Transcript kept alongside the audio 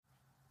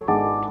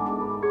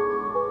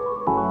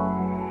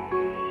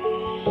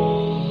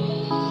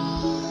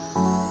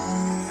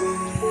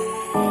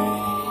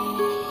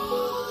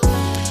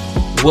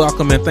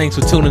Welcome and thanks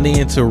for tuning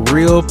in to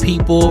Real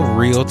People,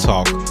 Real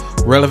Talk.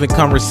 Relevant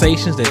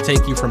conversations that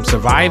take you from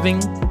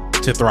surviving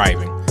to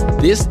thriving.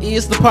 This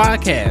is the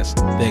podcast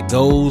that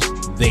goes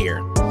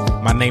there.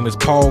 My name is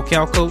Paul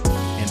Calcote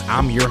and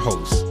I'm your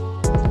host.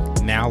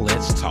 Now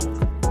let's talk.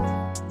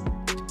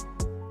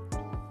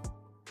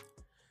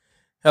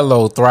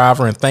 Hello,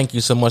 Thriver, and thank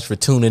you so much for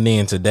tuning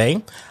in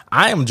today.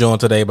 I am joined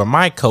today by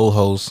my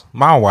co-host,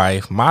 my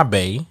wife, my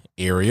bae,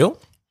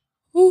 Ariel.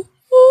 Ooh,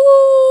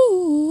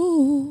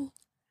 ooh.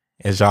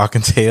 As y'all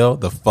can tell,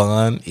 the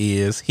fun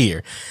is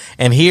here.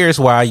 And here's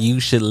why you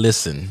should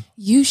listen.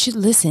 You should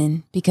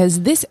listen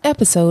because this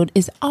episode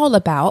is all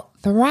about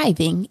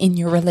thriving in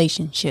your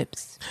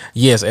relationships.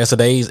 Yes, as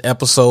today's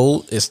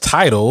episode is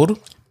titled,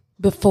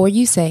 Before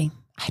You Say,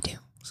 I Do.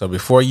 So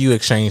before you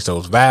exchange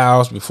those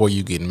vows, before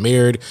you get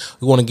married,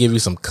 we want to give you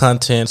some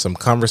content, some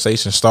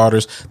conversation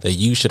starters that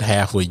you should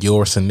have with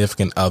your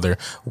significant other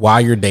while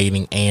you're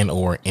dating and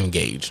or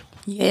engaged.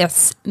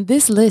 Yes,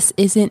 this list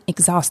isn't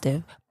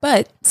exhaustive,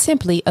 but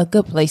simply a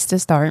good place to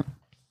start.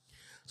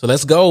 So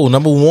let's go.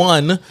 Number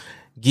one,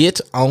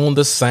 get on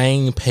the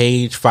same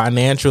page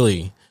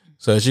financially.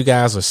 So as you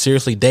guys are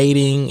seriously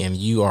dating and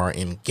you are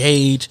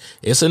engaged,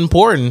 it's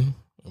important,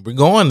 we're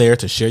going there,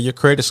 to share your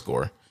credit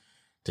score,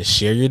 to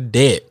share your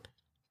debt,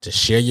 to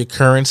share your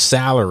current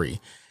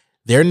salary.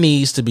 There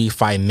needs to be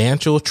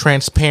financial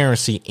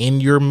transparency in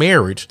your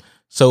marriage.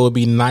 So it'd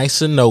be nice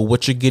to know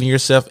what you're getting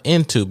yourself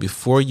into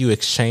before you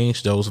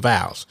exchange those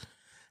vows.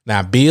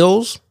 Now,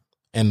 bills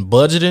and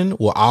budgeting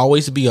will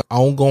always be an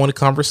ongoing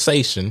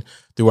conversation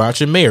throughout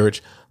your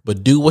marriage,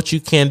 but do what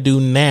you can do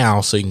now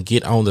so you can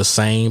get on the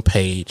same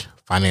page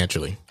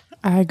financially.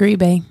 I agree,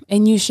 babe.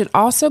 And you should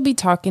also be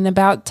talking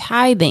about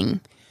tithing.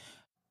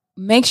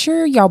 Make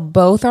sure y'all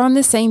both are on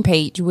the same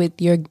page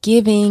with your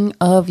giving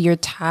of your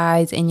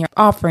tithes and your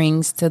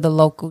offerings to the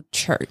local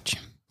church.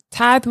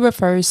 Tithe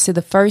refers to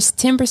the first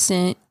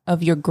 10%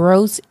 of your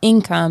gross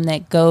income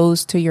that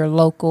goes to your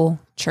local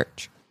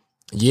church.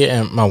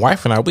 Yeah, and my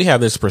wife and I, we have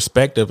this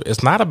perspective.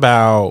 It's not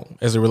about,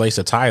 as it relates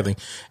to tithing,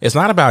 it's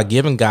not about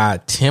giving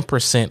God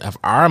 10% of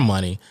our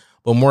money,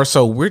 but more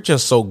so we're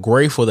just so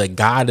grateful that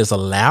God is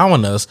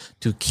allowing us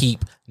to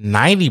keep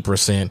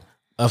 90%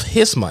 of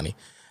his money.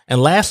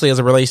 And lastly, as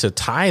it relates to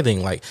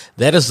tithing, like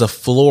that is the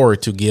floor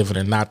to giving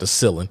and not the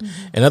ceiling.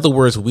 Mm-hmm. In other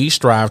words, we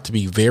strive to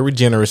be very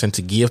generous and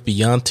to give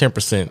beyond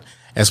 10%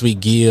 as we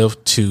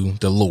give to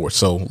the Lord.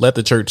 So let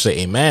the church say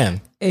amen.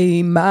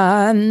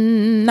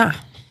 Amen.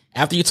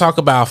 After you talk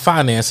about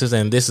finances,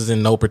 and this is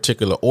in no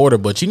particular order,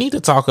 but you need to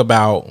talk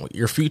about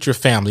your future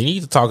family. You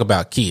need to talk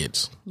about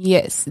kids.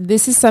 Yes,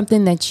 this is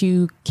something that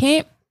you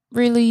can't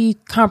really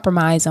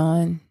compromise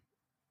on.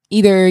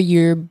 Either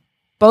you're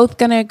both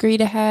going to agree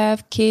to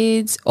have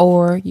kids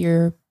or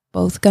you're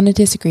both going to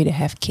disagree to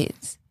have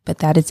kids. But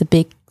that is a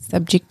big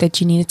subject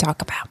that you need to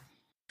talk about.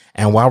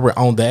 And while we're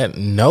on that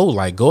note,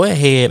 like go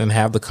ahead and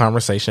have the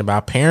conversation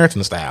about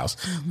parenting styles.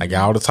 Mm-hmm. Like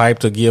y'all the type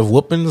to give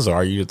whoopings, or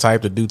are you the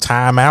type to do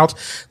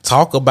timeouts?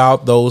 Talk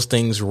about those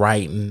things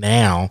right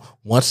now.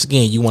 Once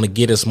again, you want to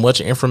get as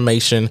much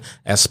information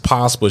as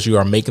possible as you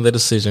are making the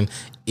decision.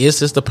 Is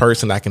this the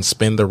person I can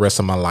spend the rest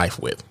of my life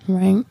with?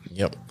 Right.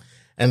 Yep.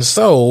 And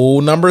so,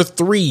 number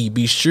 3,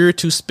 be sure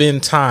to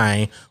spend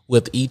time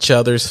with each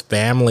other's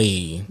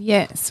family.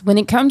 Yes. When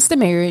it comes to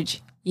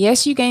marriage,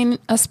 yes, you gain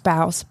a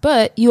spouse,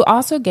 but you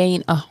also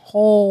gain a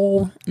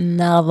whole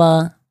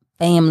nother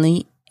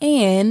family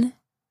and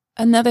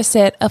another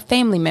set of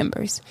family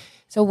members.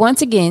 So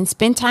once again,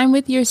 spend time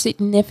with your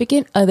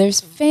significant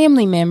other's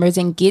family members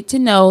and get to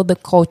know the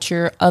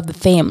culture of the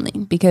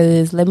family.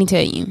 Because let me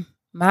tell you,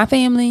 my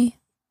family,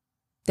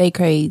 they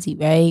crazy,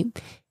 right?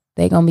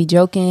 They gonna be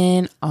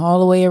joking all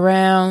the way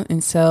around.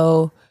 And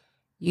so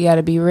you got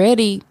to be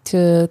ready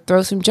to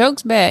throw some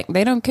jokes back.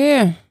 They don't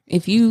care.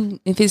 If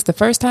it's the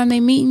first time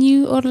they meeting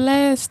you or the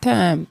last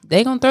time,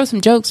 they gonna throw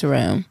some jokes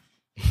around.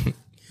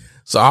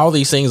 So all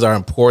these things are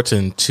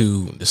important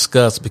to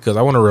discuss because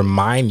I want to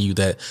remind you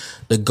that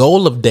the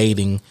goal of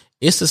dating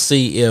is to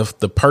see if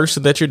the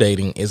person that you're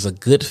dating is a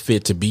good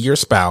fit to be your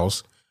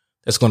spouse,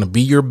 that's going to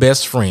be your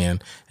best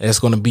friend, and that's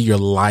going to be your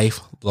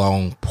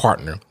lifelong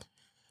partner.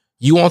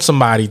 You want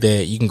somebody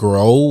that you can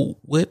grow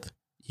with.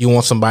 You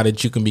want somebody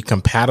that you can be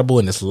compatible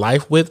in this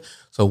life with.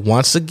 So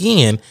once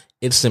again,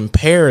 it's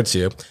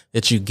imperative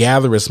that you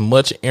gather as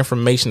much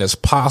information as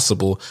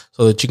possible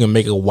so that you can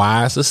make a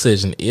wise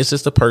decision. Is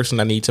this the person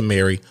I need to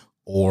marry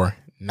or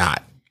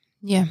not?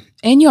 Yeah.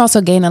 And you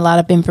also gain a lot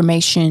of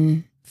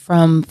information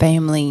from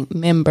family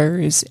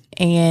members,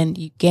 and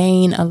you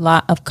gain a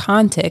lot of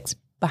context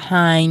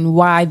behind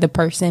why the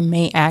person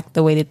may act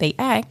the way that they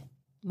act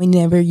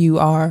whenever you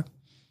are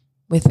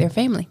with their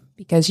family,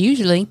 because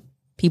usually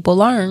people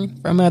learn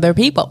from other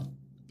people.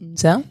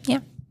 So, yeah.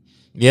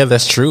 Yeah,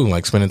 that's true.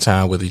 Like spending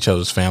time with each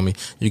other's family,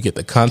 you get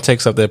the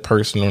context of that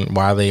person and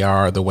why they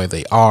are the way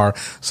they are,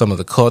 some of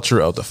the culture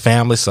of the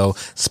family. So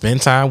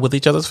spend time with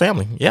each other's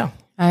family. Yeah,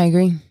 I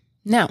agree.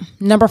 Now,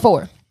 number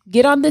 4,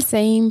 get on the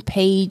same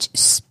page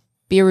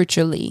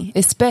spiritually,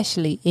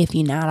 especially if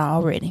you're not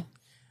already.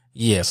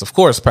 Yes, of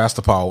course,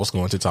 Pastor Paul was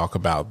going to talk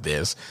about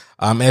this.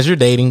 As you're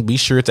dating, be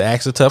sure to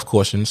ask the tough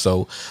questions.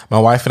 So my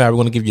wife and I are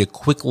going to give you a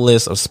quick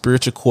list of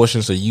spiritual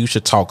questions that you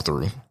should talk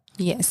through.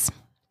 Yes.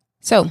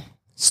 So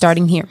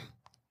starting here,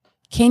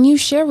 can you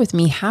share with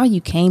me how you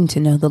came to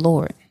know the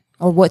Lord,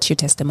 or what's your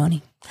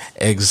testimony?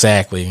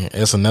 Exactly.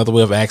 It's another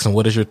way of asking,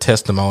 what is your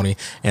testimony?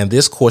 And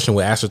this question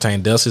will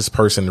ascertain, does this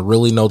person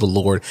really know the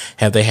Lord?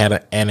 Have they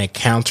had an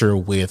encounter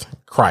with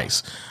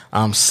Christ?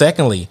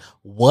 Secondly,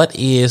 what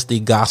is the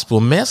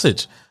gospel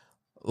message?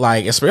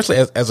 Like, especially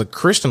as a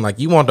Christian, like,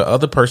 you want the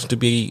other person to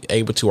be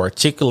able to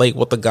articulate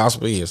what the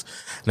gospel is.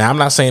 Now, I'm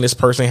not saying this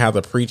person has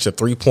to preach a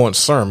 3-point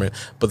sermon,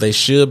 but they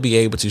should be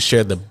able to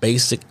share the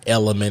basic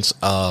elements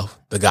of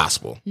the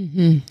gospel.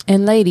 Mm-hmm.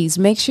 And ladies,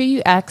 make sure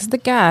you ask the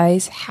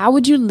guys, how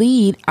would you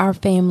lead our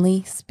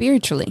family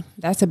spiritually?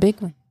 That's a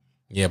big one.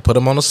 Yeah, put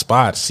him on the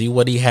spot. See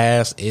what he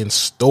has in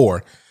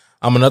store.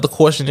 Another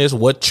question is,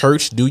 what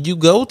church do you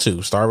go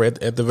to?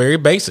 Start at the very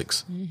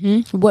basics.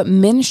 Mm-hmm. What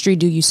ministry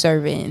do you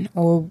serve in,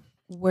 or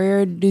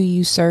where do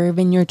you serve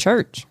in your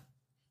church?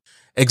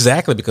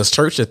 Exactly, because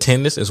church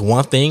attendance is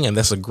one thing, and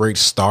that's a great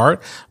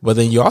start. But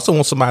then you also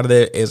want somebody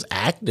that is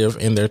active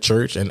in their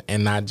church and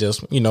not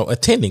just,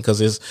 attending, because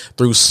it's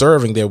through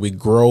serving that we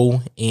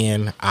grow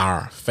in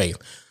our faith.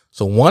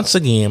 So once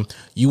again,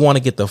 you want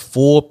to get the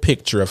full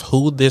picture of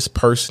who this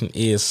person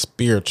is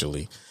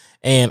spiritually.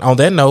 And on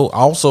that note,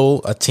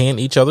 also attend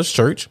each other's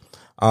church,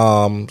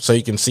 so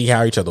you can see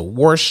how each other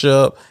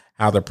worship,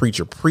 how the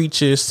preacher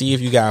preaches, see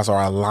if you guys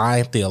are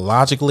aligned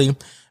theologically,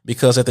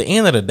 because at the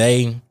end of the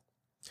day,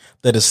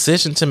 the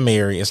decision to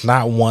marry is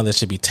not one that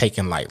should be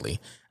taken lightly.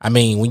 I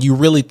mean, when you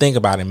really think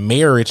about it,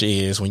 marriage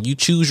is when you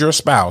choose your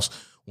spouse,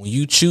 when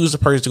you choose the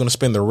person you're going to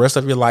spend the rest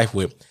of your life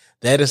with,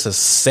 that is the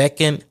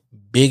second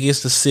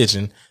biggest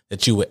decision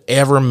that you would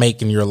ever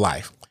make in your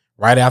life,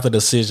 right after the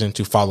decision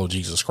to follow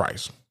Jesus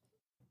Christ.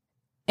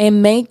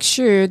 And make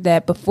sure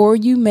that before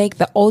you make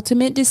the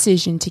ultimate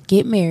decision to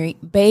get married,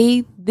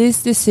 bathe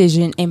this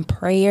decision in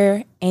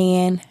prayer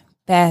and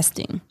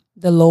fasting.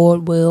 The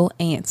Lord will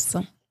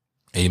answer.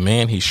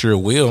 Amen. He sure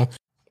will.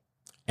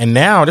 And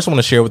now I just want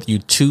to share with you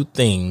 2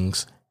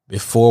 things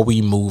before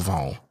we move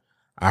on.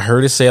 I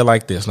heard it said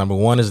like this. Number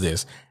 1 is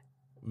this: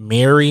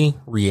 marry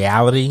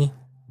reality,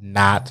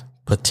 not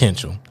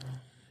potential.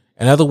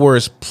 In other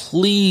words,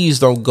 please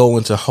don't go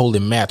into holy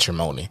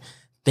matrimony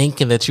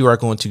thinking that you are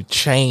going to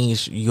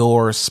change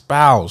your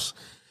spouse.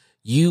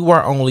 You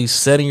are only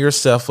setting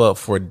yourself up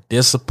for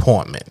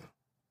disappointment.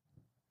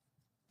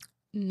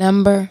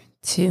 Number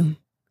 2,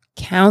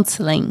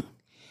 counseling.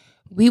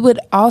 We would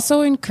also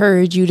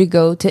encourage you to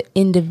go to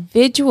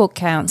individual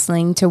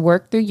counseling to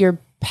work through your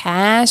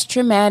past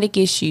traumatic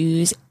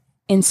issues,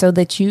 and so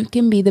that you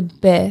can be the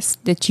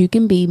best that you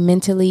can be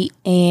mentally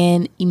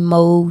and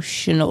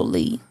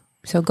emotionally.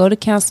 So go to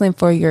counseling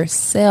for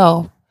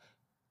yourself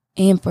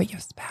and for your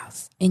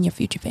spouse and your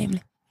future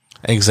family.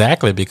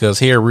 Exactly, because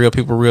here, Real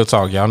People, Real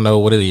Talk, y'all know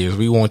what it is.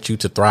 We want you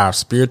to thrive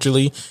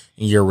spiritually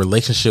in your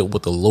relationship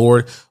with the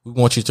Lord. We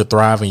want you to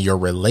thrive in your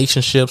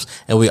relationships,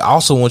 and we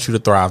also want you to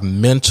thrive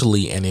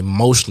mentally and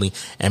emotionally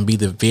and be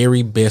the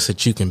very best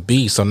that you can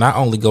be. So not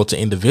only go to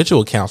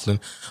individual counseling,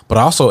 but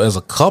also as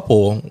a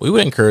couple, we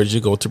would encourage you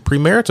to go to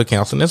premarital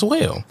counseling as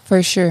well.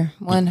 For sure,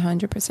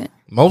 100%.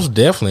 Most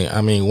definitely.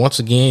 I mean, once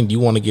again, you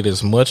want to get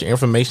as much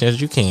information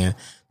as you can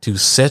to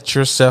set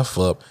yourself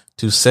up,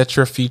 to set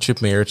your future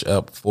marriage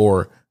up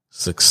for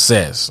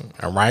success.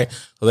 All right.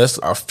 So that's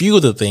a few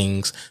of the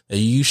things that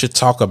you should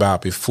talk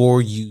about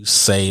before you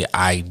say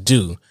I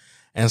do.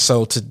 And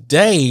so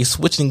today,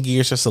 switching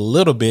gears just a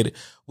little bit,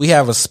 we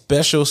have a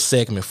special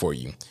segment for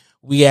you.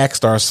 We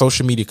asked our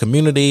social media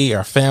community,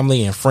 our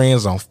family and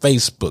friends on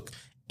Facebook,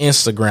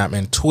 Instagram,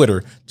 and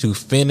Twitter to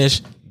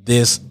finish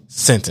this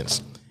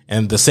sentence.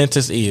 And the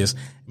sentence is,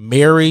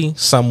 marry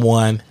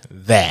someone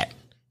that.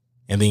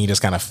 And then you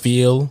just kind of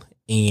fill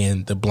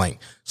in the blank.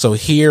 So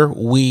here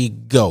we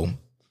go.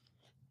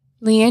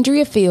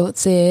 Leandria Field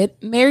said,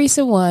 marry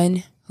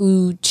someone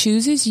who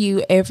chooses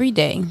you every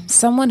day,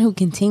 someone who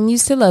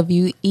continues to love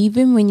you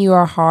even when you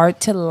are hard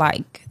to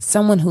like,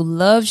 someone who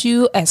loves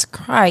you as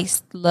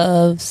Christ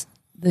loves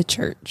the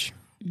church.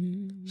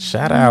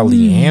 Shout out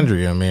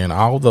Leandria, man.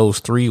 All those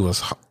 3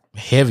 was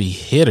heavy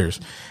hitters.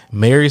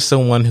 Marry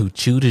someone who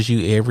chooses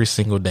you every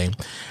single day.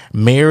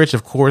 Marriage,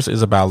 of course,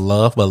 is about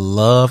love, but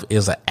love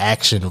is an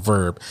action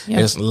verb.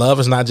 Yep. Love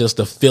is not just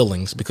the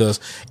feelings,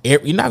 because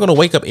you're not going to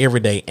wake up every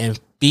day and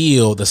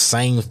feel the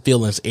same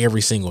feelings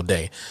every single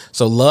day.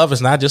 So love is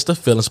not just the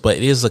feelings, but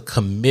it is a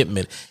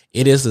commitment.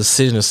 It is a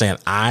decision of saying,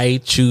 I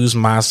choose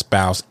my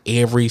spouse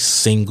every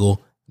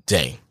single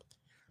day.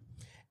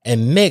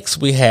 And next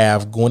we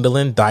have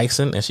Gwendolyn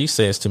Dyson, and she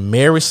says to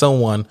marry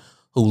someone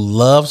who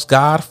loves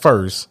God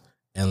first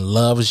and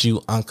loves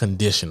you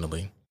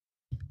unconditionally.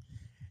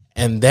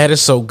 And that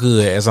is so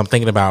good as I'm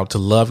thinking about to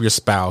love your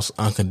spouse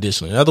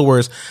unconditionally. In other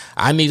words,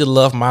 I need to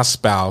love my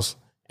spouse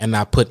and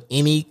not put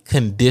any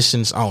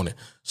conditions on it.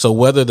 So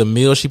whether the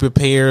meal she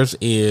prepares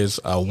is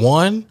a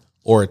 1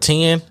 or a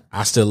 10,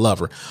 I still love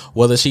her.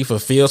 Whether she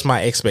fulfills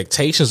my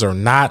expectations or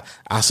not,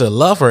 I still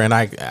love her, and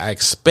I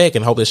expect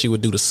and hope that she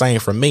would do the same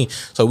for me.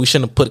 So we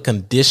shouldn't put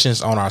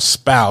conditions on our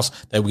spouse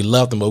that we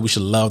love them, but we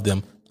should love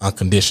them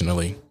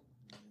unconditionally.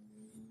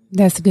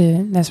 That's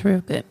good. That's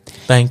real good.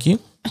 Thank you.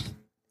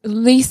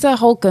 Lisa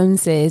Holcomb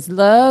says,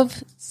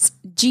 love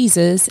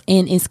Jesus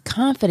and is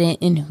confident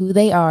in who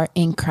they are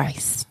in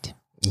Christ.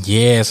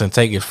 Yes, and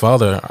take it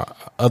further.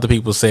 Other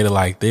people say it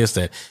like this,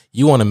 that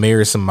you want to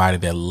marry somebody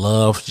that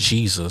loves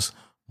Jesus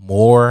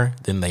more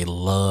than they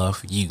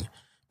love you.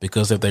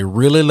 Because if they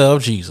really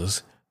love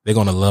Jesus, they're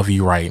going to love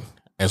you right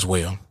as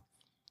well.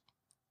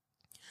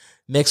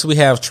 Next, we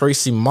have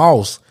Tracy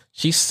Moss.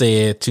 She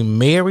said to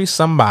marry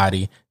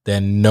somebody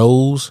that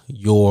knows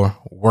your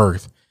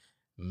worth.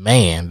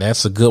 Man,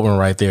 that's a good one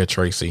right there,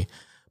 Tracy.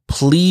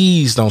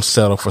 Please don't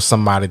settle for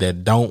somebody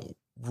that don't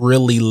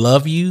really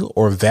love you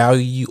or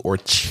value you or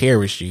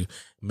cherish you.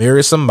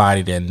 Marry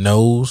somebody that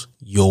knows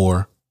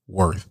your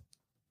worth.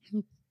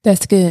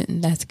 That's good.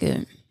 That's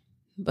good.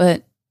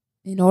 But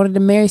in order to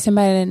marry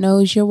somebody that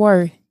knows your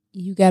worth,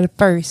 you got to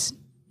first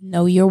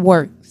know your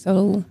worth.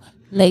 So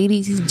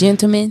ladies,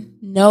 gentlemen,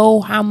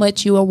 know how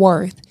much you are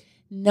worth.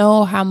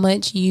 Know how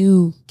much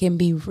you can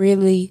be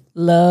really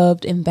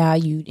loved and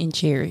valued and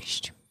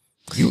cherished.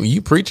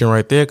 You preaching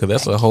right there, because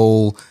that's a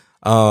whole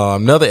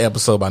another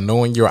episode by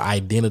knowing your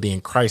identity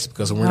in Christ.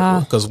 Because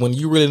when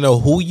you really know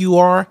who you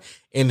are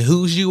and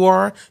whose you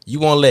are, you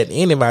won't let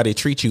anybody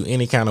treat you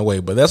any kind of way.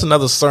 But that's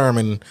another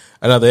sermon,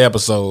 another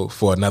episode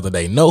for another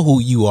day. Know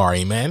who you are.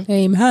 Amen.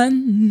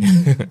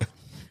 Amen.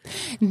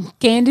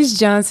 Candace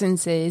Johnson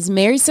says,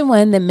 marry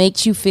someone that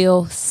makes you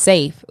feel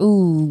safe.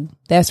 Ooh,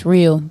 that's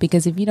real.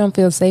 Because if you don't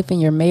feel safe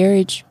in your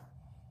marriage,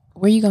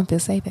 where are you going to feel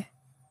safe at?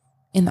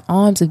 In the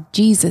arms of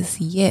Jesus.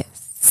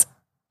 Yes.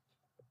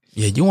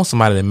 Yeah, you want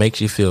somebody that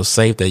makes you feel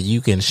safe, that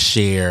you can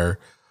share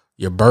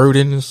your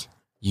burdens.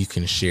 You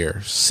can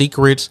share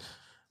secrets.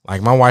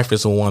 Like my wife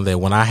is the one that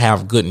when I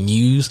have good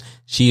news,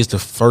 she is the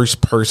first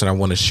person I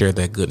want to share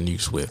that good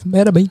news with.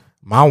 Better be.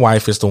 My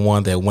wife is the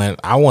one that when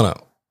I want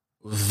to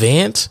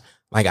vent,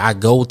 like I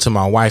go to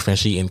my wife and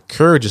she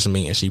encourages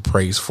me and she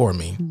prays for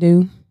me.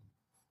 Do.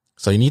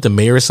 So you need to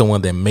marry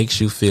someone that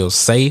makes you feel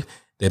safe,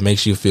 that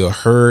makes you feel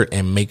heard,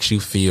 and makes you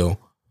feel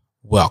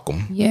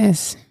welcome.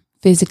 Yes.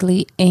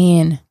 Physically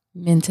and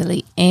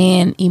mentally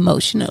and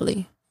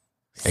emotionally.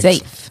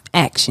 Safe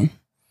action.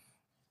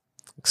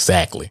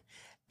 Exactly.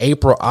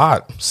 April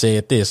Ott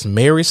said this: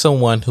 marry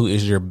someone who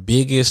is your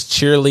biggest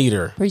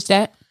cheerleader. Preach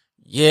that.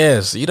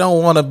 Yes. You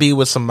don't want to be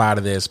with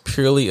somebody that's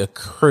purely a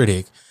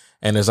critic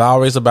and it's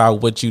always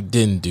about what you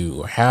didn't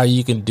do or how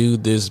you can do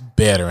this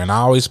better, and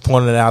always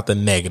pointing out the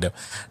negative.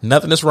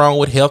 Nothing is wrong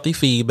with healthy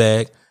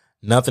feedback.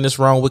 Nothing is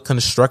wrong with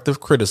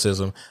constructive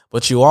criticism,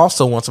 but you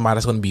also want somebody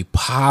that's going to be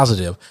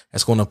positive,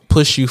 that's going to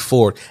push you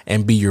forward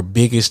and be your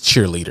biggest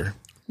cheerleader.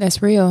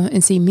 That's real.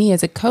 And see, me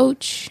as a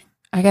coach,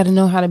 I got to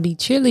know how to be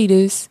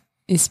cheerleaders,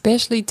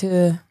 especially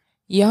to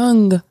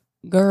young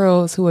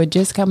girls who are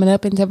just coming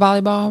up into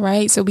volleyball,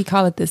 right? So we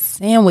call it the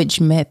sandwich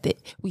method.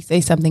 We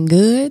say something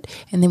good,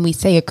 and then we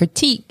say a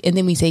critique, and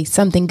then we say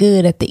something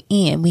good at the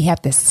end. We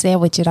have to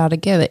sandwich it all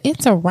together.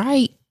 It's a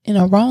right and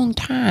a wrong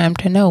time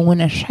to know when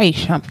to say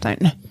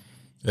something.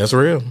 That's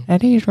real.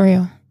 That is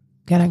real.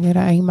 Can I get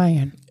an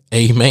amen?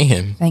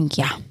 Amen. Thank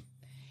you.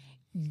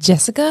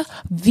 Jessica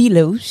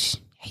Vilos,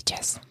 hey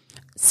Jess,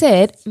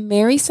 said,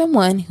 marry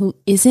someone who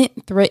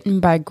isn't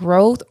threatened by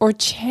growth or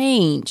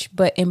change,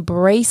 but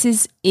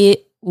embraces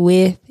it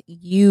with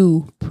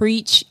you.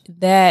 Preach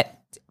that.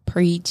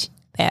 Preach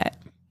that.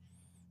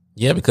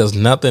 Yeah, because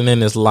nothing in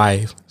this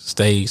life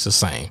stays the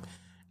same.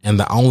 And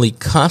the only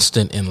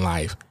constant in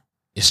life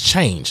is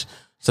change.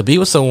 So be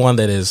with someone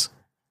that is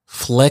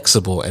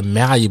flexible and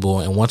malleable.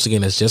 And once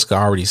again, as Jessica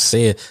already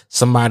said,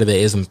 somebody that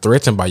isn't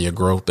threatened by your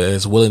growth, but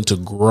is willing to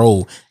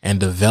grow and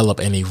develop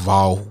and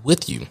evolve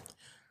with you.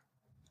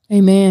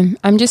 Amen.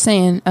 I'm just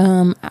saying,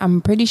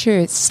 I'm pretty sure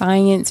it's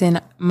science,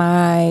 and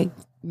my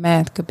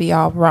math could be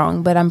all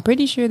wrong, but I'm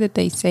pretty sure that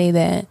they say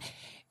that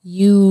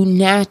you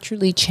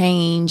naturally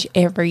change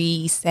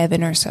every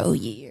 7 or so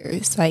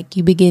years. Like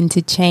you begin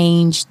to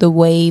change the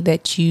way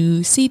that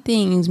you see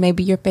things.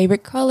 Maybe your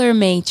favorite color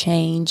may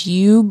change.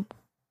 You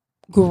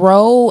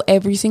grow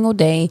every single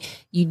day.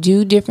 You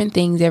do different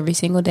things every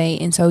single day.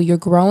 And so you're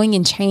growing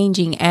and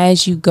changing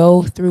as you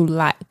go through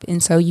life.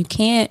 And so you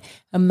can't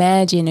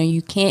imagine, or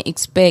you can't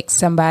expect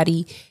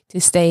somebody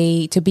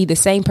to be the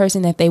same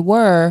person that they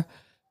were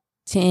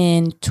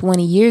 10,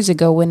 20 years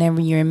ago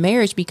whenever you're in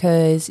marriage,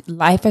 because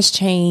life has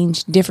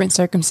changed. Different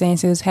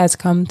circumstances has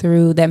come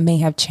through that may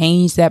have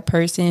changed that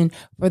person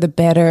for the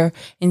better.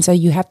 And so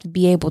you have to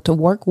be able to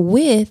work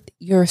with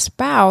your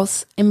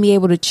spouse and be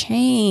able to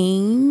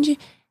change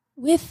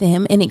with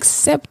them and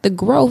accept the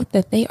growth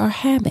that they are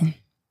having.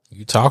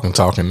 You talking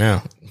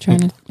now. I'm trying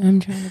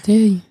to tell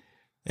you.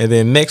 And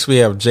then next we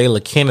have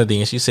Jayla Kennedy,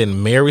 and she said,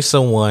 marry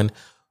someone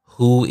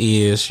who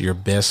is your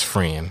best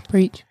friend.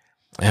 Preach.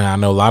 And I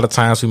know a lot of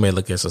times we may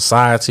look at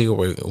society, or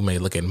we may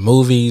look at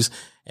movies,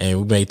 And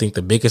we may think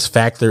the biggest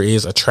factor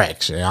is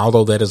attraction,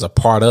 although that is a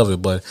part of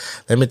it. But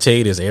let me tell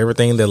you this,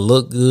 everything that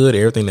look good,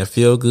 everything that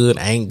feel good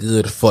ain't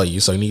good for you.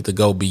 So you need to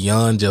go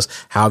beyond just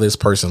how this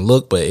person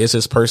look, but is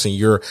this person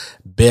your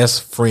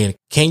best friend?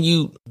 Can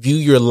you view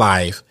your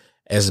life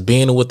as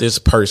being with this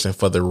person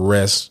for the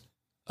rest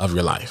of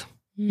your life?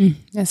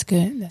 That's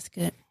good. That's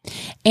good.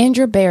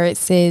 Andrew Barrett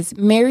says,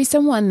 marry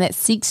someone that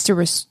seeks to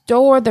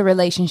restore the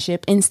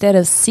relationship instead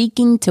of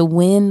seeking to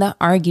win the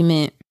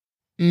argument.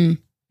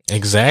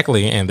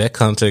 Exactly. And that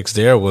context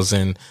there was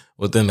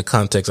within the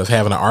context of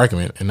having an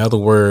argument. In other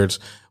words,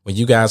 when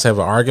you guys have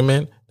an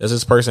argument, does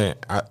this person,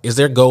 is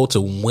their goal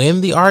to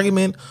win the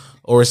argument,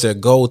 or is their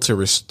goal to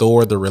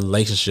restore the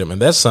relationship?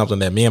 And that's something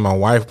that me and my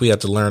wife, we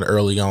had to learn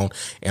early on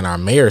in our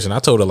marriage. And I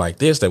told her like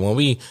this, that when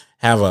we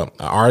have an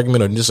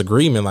argument or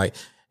disagreement, like,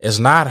 it's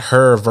not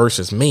her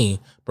versus me,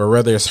 but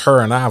rather it's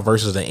her and I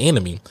versus the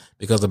enemy.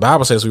 Because the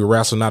Bible says we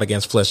wrestle not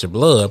against flesh and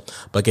blood,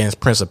 but against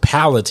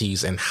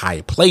principalities and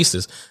high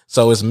places.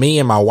 So it's me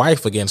and my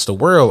wife against the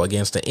world,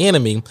 against the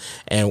enemy.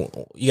 And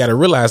you got to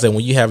realize that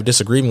when you have a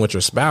disagreement with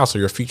your spouse or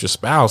your future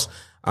spouse,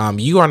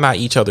 you are not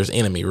each other's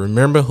enemy.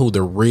 Remember who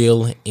the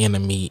real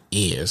enemy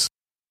is.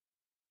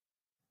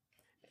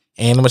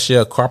 Anna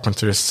Michelle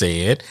Carpenter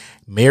said,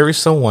 marry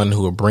someone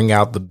who will bring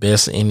out the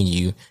best in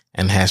you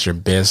and has your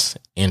best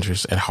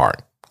interest at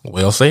heart.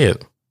 Well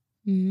said.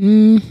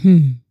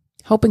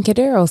 Hope and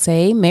Cadero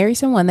say, marry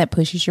someone that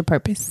pushes your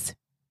purpose.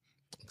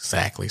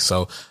 Exactly.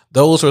 So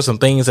those were some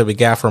things that we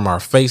got from our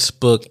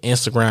Facebook,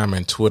 Instagram,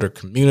 and Twitter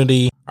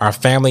community. Our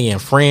family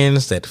and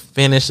friends that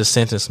finished the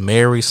sentence,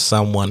 marry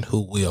someone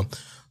who will.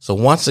 So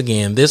once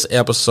again, this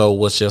episode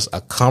was just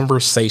a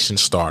conversation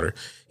starter.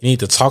 You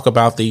need to talk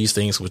about these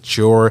things with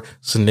your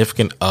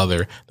significant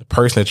other, the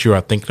person that you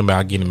are thinking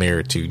about getting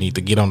married to. You need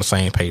to get on the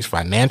same page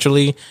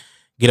financially,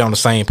 get on the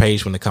same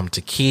page when it comes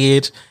to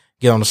kids,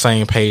 get on the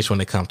same page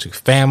when it comes to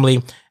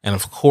family, and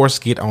of course,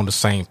 get on the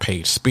same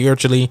page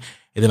spiritually.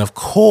 And then, of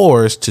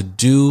course, to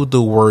do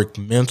the work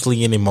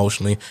mentally and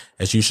emotionally,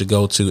 as you should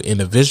go to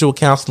individual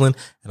counseling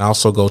and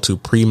also go to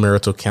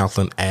premarital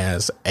counseling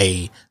as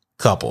a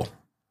couple.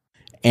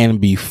 And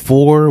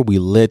before we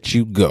let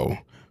you go,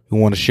 we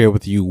want to share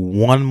with you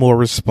one more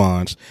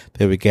response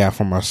that we got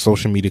from our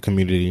social media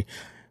community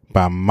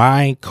by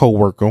my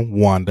coworker,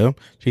 Wanda.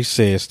 She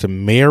says to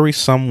marry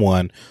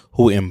someone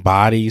who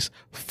embodies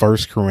 1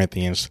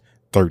 Corinthians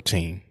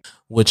 13,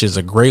 which is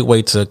a great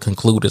way to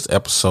conclude this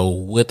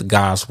episode with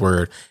God's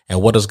word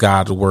and what does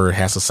God's word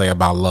has to say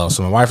about love.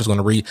 So my wife is going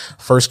to read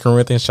 1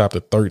 Corinthians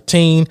chapter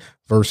 13,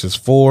 verses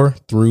 4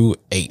 through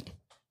 8.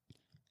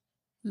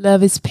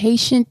 Love is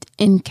patient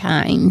and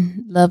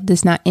kind. Love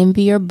does not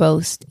envy or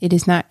boast. It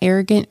is not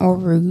arrogant or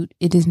rude.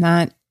 It does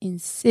not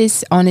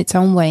insist on its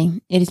own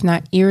way. It is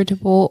not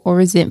irritable or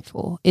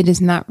resentful. It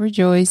does not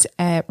rejoice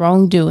at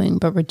wrongdoing,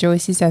 but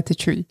rejoices at the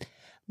truth.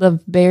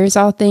 Love bears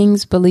all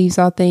things, believes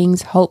all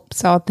things,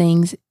 hopes all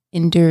things,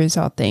 endures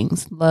all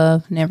things.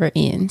 Love never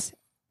ends.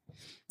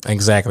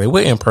 Exactly.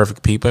 We're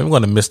imperfect people. We're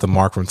going to miss the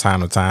mark from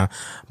time to time.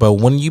 But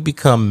when you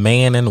become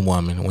man and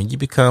woman, when you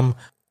become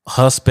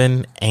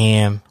husband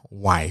and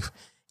wife,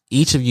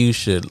 each of you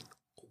should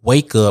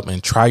wake up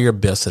and try your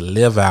best to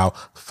live out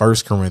 1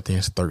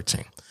 Corinthians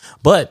 13.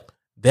 But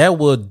that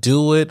will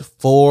do it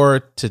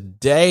for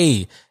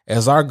today,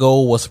 as our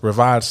goal was to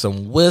provide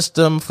some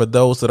wisdom for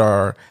those that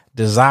are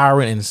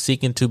desiring and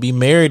seeking to be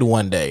married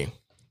one day.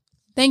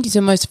 Thank you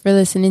so much for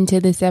listening to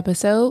this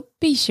episode.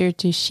 Be sure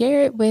to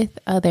share it with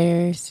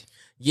others.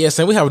 Yes,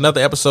 and we have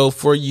another episode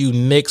for you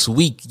next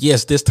week.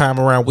 Yes, this time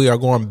around we are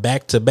going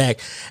back to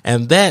back,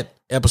 and that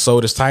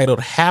episode is titled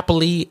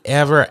Happily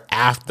Ever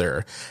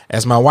After,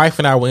 as my wife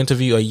and I will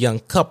interview a young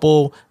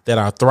couple that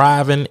are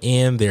thriving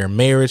in their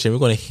marriage, and we're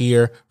going to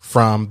hear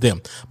from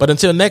them. But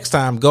until next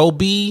time, go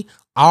be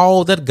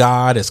all that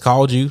God has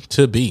called you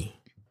to be.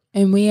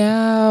 And we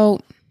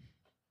out.